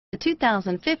The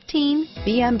 2015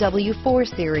 BMW 4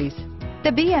 Series.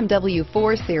 The BMW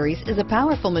 4 Series is a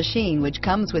powerful machine which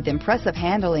comes with impressive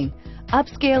handling,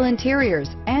 upscale interiors,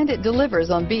 and it delivers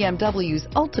on BMW's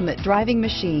ultimate driving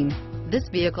machine. This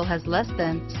vehicle has less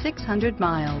than 600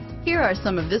 miles. Here are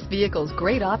some of this vehicle's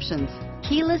great options: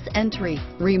 keyless entry,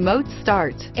 remote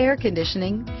start, air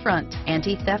conditioning, front,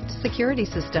 anti-theft security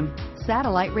system,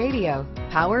 satellite radio,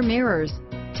 power mirrors,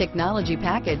 technology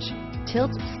package,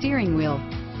 tilt steering wheel,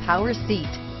 power seat,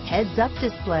 heads-up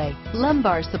display,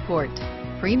 lumbar support,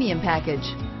 premium package.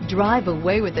 Drive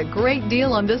away with a great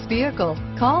deal on this vehicle.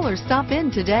 Call or stop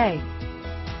in today.